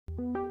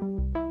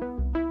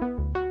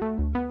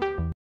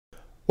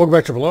Welcome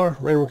back to Valar,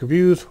 Random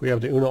Reviews. We have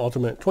the Uno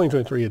Ultimate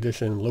 2023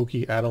 edition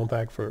Loki add-on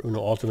pack for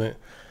Uno Ultimate.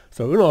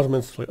 So Uno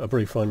Ultimate's a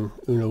pretty fun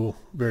Uno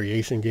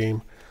variation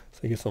game. So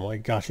you get some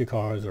like gacha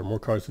cards or more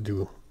cards to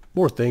do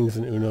more things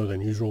in Uno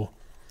than usual.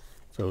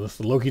 So this is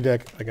the Loki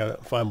deck. I got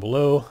it find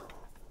below.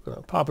 I'm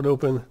gonna pop it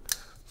open,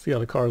 see how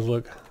the cards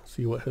look,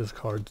 see what his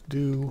cards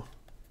do.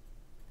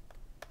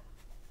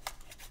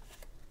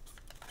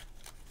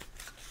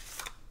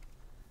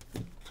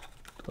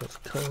 Let's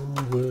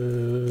come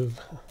with,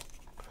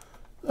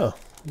 oh,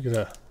 you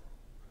get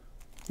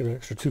an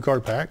extra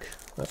 2-card pack.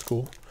 That's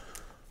cool.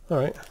 All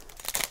right,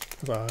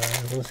 I want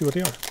to see what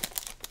they are.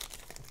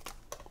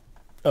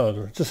 Oh,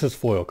 they're just his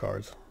foil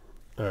cards.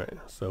 All right,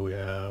 so we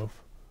have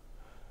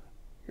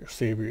your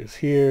savior is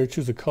here.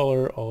 Choose a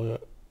color. All the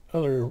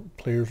other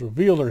players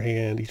reveal their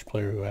hand. Each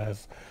player who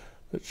has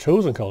the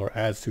chosen color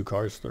adds 2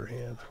 cards to their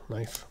hand.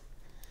 Nice.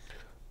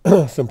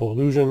 Simple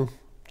illusion.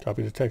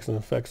 Copy the text and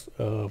effects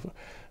of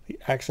the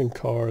action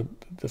card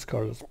that this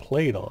card is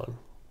played on.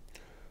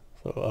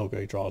 So,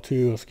 okay, draw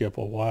 2, skip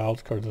a wild.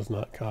 This card does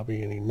not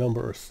copy any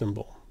number or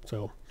symbol.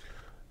 So,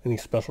 any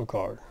special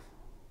card.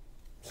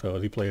 So,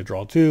 if you play a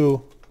draw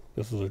 2,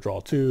 this is a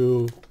draw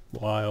 2,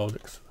 wild,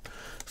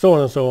 so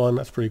on and so on.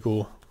 That's pretty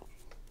cool.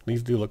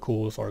 These do look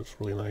cool. This art's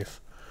really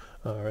nice.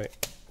 All right,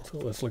 so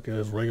let's look at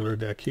his regular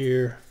deck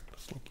here.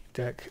 This Loki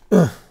deck.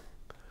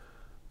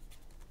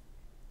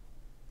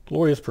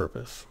 Glorious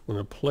Purpose. When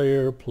a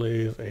player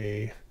plays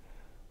I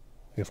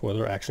guess what are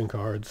their action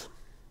cards,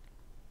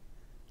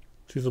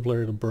 choose a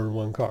player to burn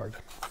 1 card.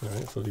 All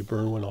right, so they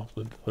burn 1 off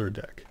their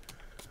deck.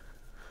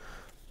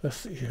 Let's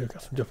see here,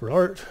 got some different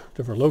art.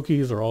 Different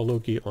Lokis are all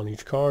Loki on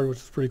each card, which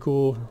is pretty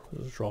cool.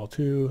 There's draw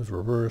 2, there's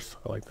reverse.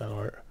 I like that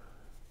art.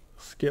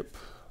 Skip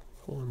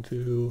 1,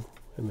 2,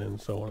 and then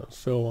so on and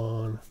so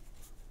on.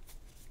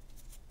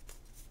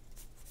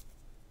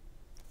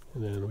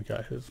 And then we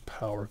got his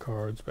power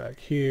cards back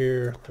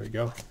here. There you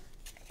go.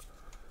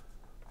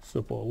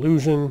 Simple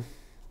illusion.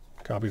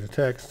 Copy the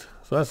text.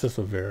 So that's just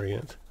a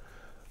variant.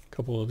 A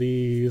couple of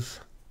these.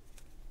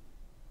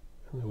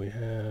 And then we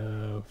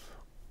have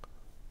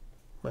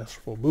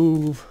Masterful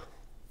Move.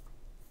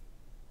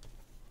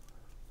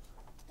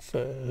 It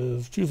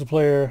says choose a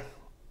player,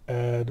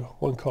 add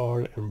 1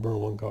 card and burn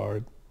 1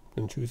 card.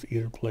 Then choose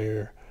either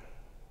player.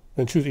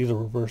 Then choose either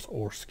reverse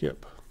or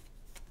skip.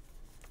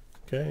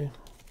 Okay.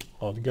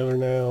 All together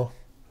now.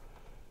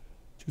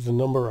 Choose a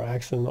number or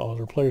action. All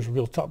other players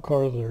reveal top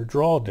card of their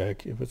draw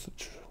deck. If it's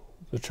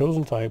the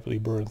chosen type, they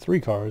burn 3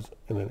 cards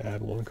and then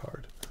add 1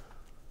 card.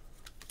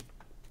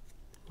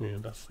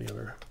 And that's the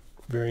other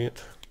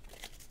variant.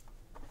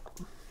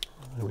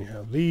 And we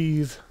have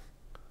these.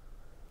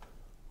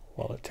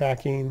 While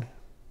attacking.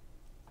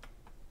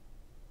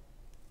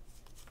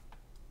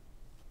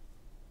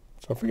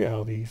 So I forget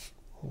how these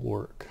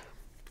work.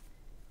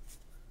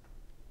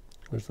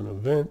 There's an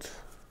event.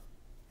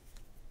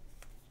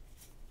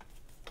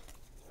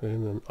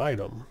 And an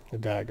item, a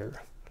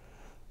dagger.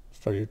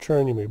 Start your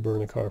turn, you may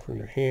burn a card from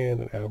your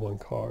hand and add 1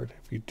 card.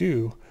 If you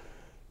do,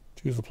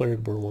 choose a player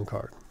to burn 1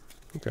 card.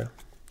 Okay.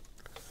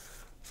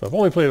 So I've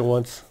only played it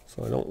once,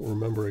 so I don't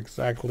remember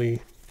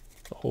exactly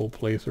the whole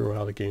playthrough,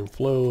 how the game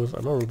flows. I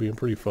remember it being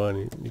pretty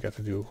fun. You got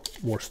to do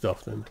more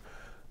stuff than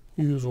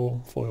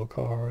usual. Foil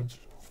cards,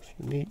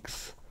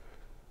 uniques.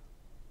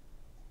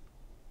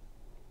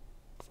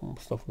 Some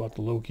stuff about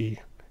the Loki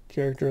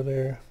character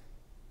there.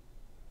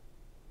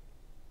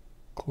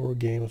 Core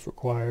game is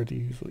required to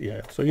use.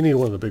 Yeah, so you need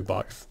one of the big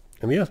box.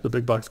 And yes, the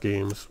big box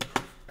games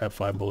at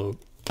 $5 below,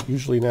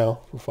 usually now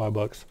for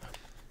 $5.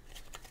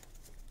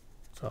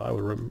 So I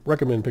would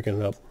recommend picking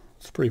it up.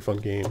 It's a pretty fun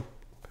game.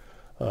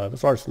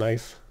 This art's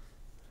nice.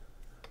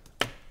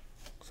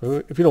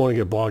 So if you don't want to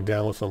get bogged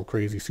down with some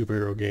crazy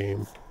superhero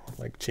game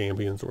like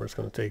Champions, where it's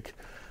going to take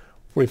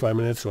 45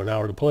 minutes to an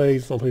hour to play,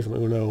 just want to play some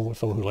Uno with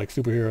someone who likes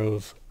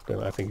superheroes,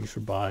 then I think you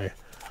should buy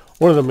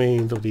one of the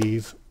mains of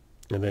these.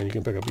 And then you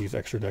can pick up these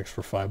extra decks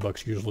for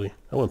 $5 usually.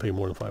 I wouldn't pay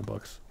more than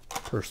 $5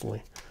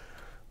 personally.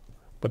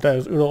 But that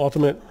is Uno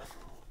Ultimate,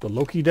 the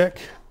Loki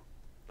deck,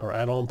 our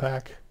add-on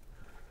pack.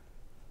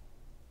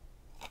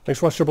 Thanks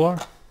for watching, Valar.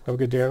 Have a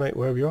good day or night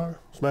wherever you are.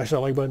 Smash that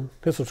like button,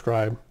 hit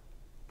subscribe.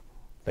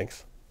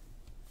 Thanks.